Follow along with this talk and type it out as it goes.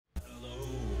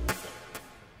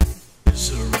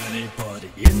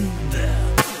in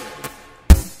there.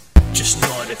 Just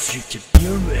not if you can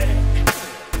hear me.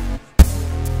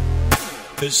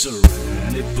 Is there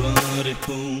anybody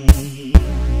home?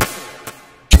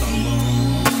 Come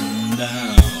on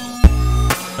now,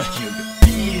 I hear you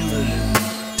feeling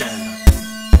down.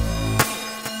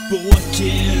 But what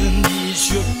can ease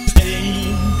your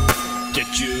pain? Get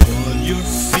you on your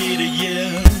feet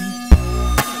again.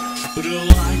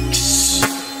 Relax,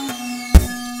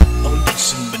 I'll get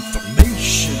some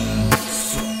information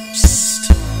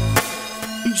first.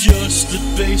 Just the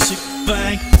basic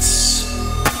facts.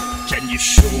 Can you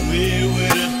show me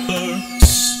where it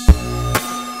hurts?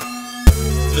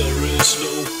 There is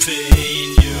no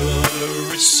pain you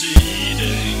are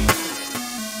receding.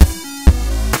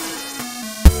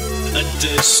 A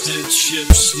distant ship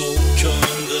smoke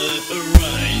on the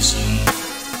horizon.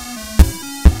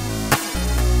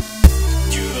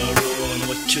 You are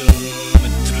only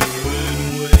coming through in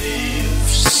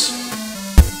waves.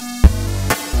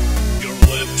 Your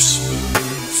lips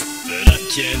move, but I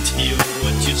can't hear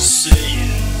what you're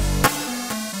saying.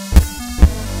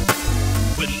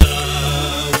 When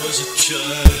I was a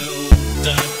child, I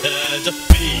had a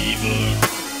fever.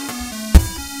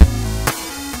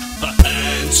 My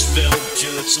hands felt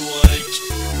just like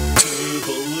two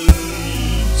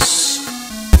balloons.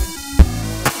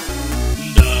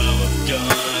 Now I've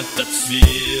got that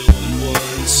feeling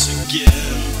once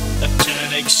again. I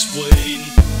can't explain,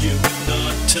 you will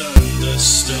not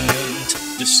understand.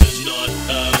 This is not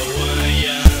how I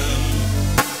am.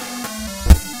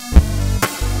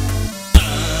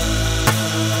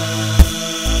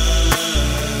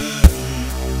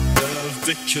 I've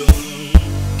become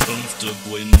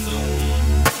comfortably numb.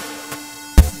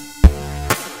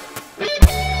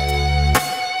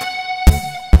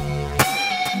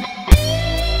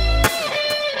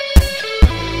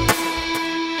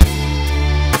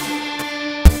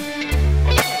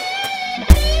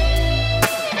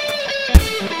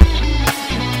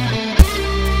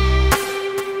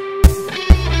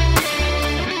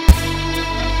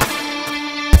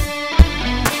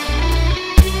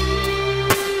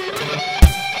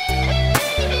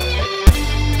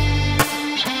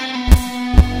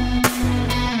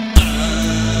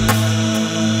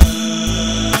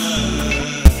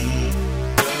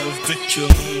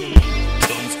 Become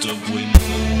comfortably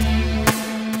numb.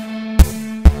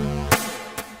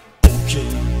 Okay,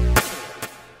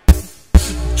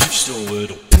 just a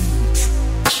little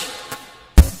pinch.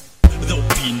 There'll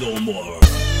be no more.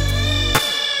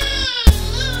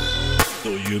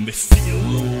 Though you may feel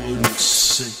a little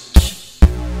sick,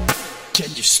 can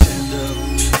you stand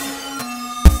up?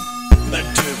 I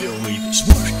do believe it's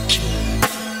working.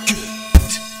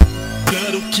 Good.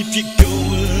 That'll keep you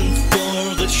going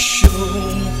for the show.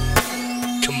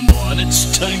 Come on, it's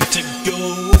time to go.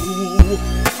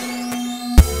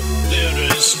 There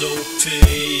is no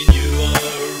pain, you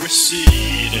are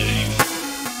receding.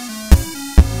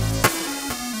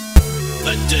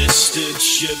 A distant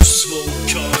ship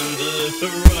smoke on the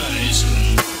horizon.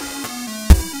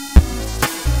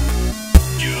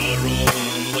 You're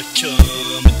only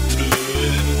coming